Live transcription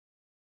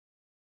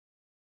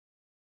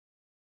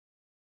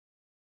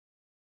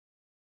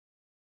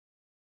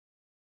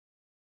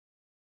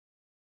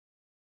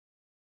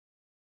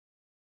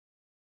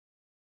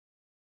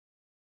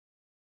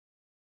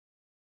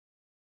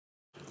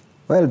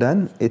Well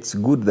done. It's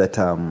good that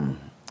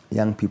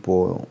young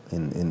people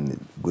in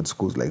good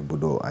schools like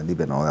Budo and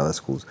even all other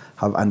schools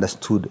have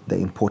understood the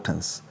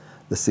importance,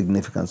 the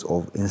significance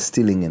of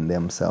instilling in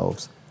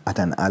themselves at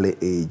an early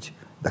age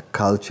the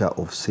culture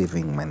of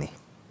saving money.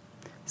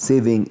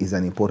 Saving is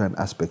an important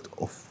aspect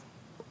of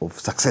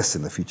success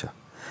in the future,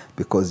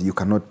 because you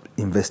cannot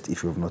invest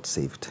if you have not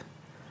saved.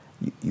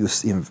 You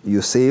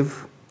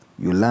save,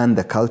 you learn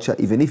the culture,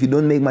 even if you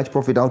don't make much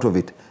profit out of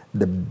it,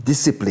 the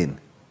discipline,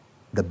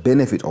 the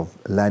benefit of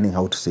learning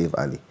how to save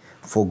early,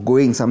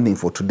 foregoing something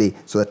for today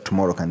so that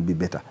tomorrow can be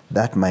better.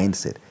 That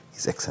mindset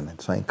is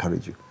excellent, so I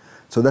encourage you.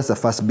 So that's the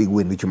first big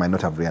win, which you might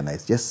not have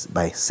realized. Just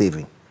by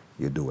saving,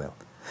 you do well.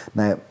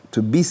 Now,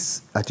 to be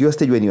at your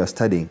stage when you are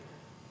studying,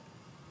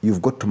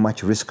 you've got too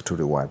much risk to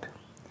reward.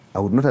 I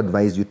would not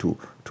advise you to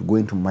go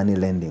into money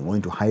lending or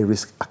into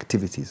high-risk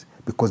activities,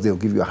 because they'll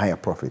give you a higher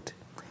profit.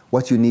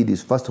 What you need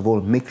is, first of all,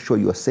 make sure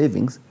your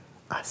savings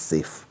are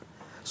safe.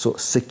 So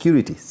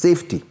security,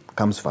 safety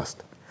comes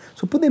first.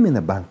 So put them in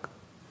a bank.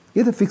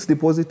 Get a fixed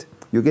deposit.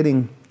 You're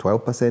getting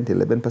 12%,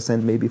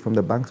 11% maybe from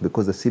the banks,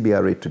 because the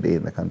CBR rate today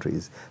in the country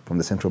is, from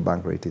the central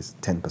bank rate, is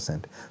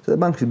 10%. So the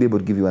bank should be able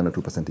to give you 1 or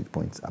 2 percentage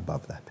points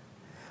above that.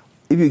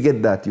 If you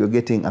get that, you're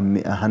getting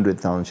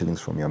 100,000 shillings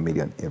from your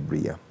million every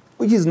year,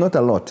 which is not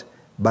a lot,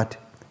 but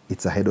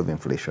it's ahead of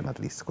inflation at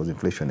least, because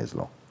inflation is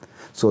low.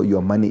 So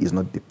your money is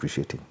not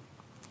depreciating.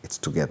 It's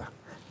together.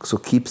 So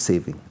keep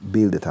saving,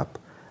 build it up.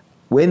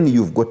 When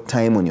you've got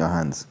time on your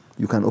hands,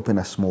 you can open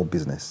a small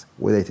business,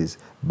 whether it is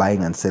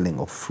buying and selling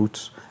of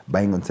fruits,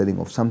 buying and selling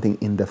of something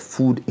in the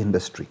food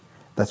industry.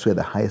 That's where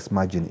the highest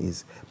margin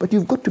is. But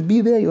you've got to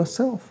be there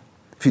yourself.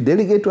 If you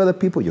delegate to other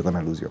people, you're going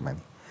to lose your money.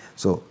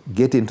 So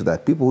get into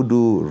that. People who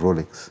do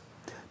Rolex,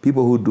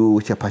 people who do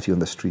chapati on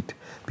the street,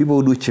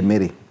 people who do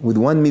chimeri, with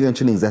 1 million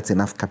shillings, that's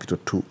enough capital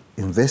to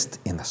invest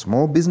in a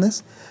small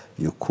business.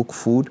 You cook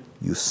food,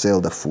 you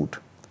sell the food.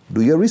 Do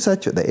your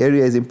research. The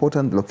area is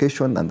important,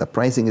 location and the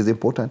pricing is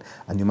important,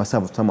 and you must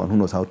have someone who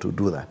knows how to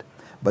do that.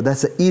 But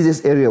that's the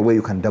easiest area where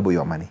you can double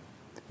your money.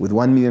 With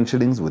 1 million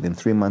shillings, within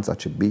 3 months,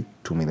 that should be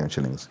 2 million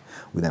shillings.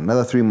 With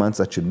another 3 months,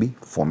 that should be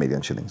 4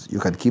 million shillings. You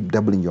can keep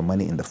doubling your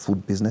money in the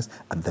food business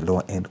at the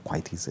lower end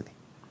quite easily.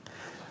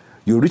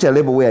 You reach a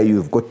level where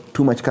you've got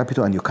too much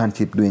capital and you can't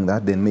keep doing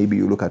that, then maybe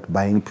you look at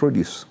buying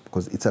produce,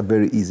 because it's a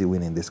very easy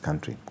win in this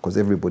country, because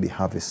everybody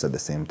harvests at the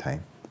same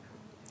time.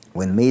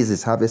 When maize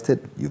is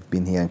harvested, you've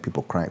been hearing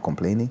people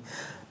complaining,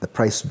 the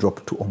price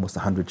dropped to almost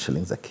 100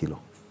 shillings a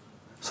kilo.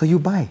 So you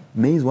buy.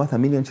 Maize worth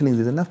 1 million shillings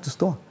is enough to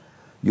store.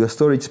 Your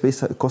storage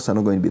space costs are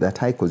not going to be that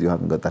high because you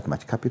haven't got that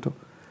much capital.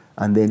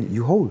 And then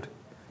you hold.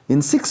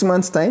 In 6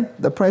 months' time,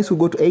 the price will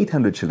go to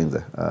 800 shillings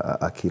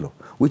a kilo,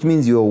 which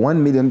means your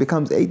 1 million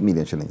becomes 8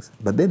 million shillings.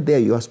 But then there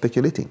you are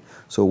speculating.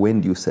 So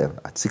when do you sell?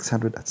 At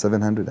 600, at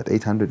 700, at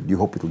 800? Do you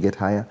hope it will get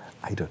higher?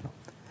 I don't know.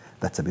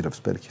 That's a bit of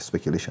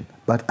speculation.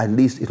 But at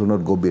least it will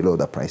not go below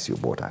the price you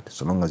bought at.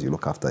 So long as you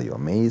look after your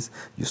maize,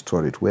 you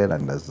store it well,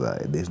 and there's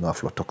no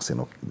aflatoxin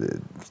or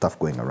stuff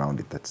going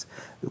around it that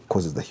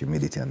causes the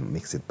humidity and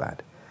makes it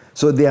bad.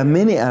 So there are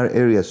many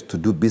areas to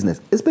do business,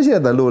 especially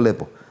at the low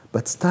level.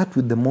 But start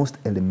with the most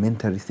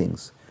elementary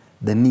things,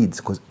 the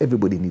needs, because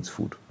everybody needs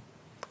food.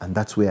 And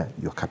that's where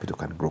your capital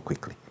can grow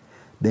quickly.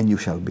 Then you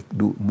shall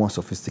do more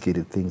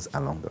sophisticated things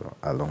along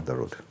the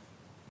road.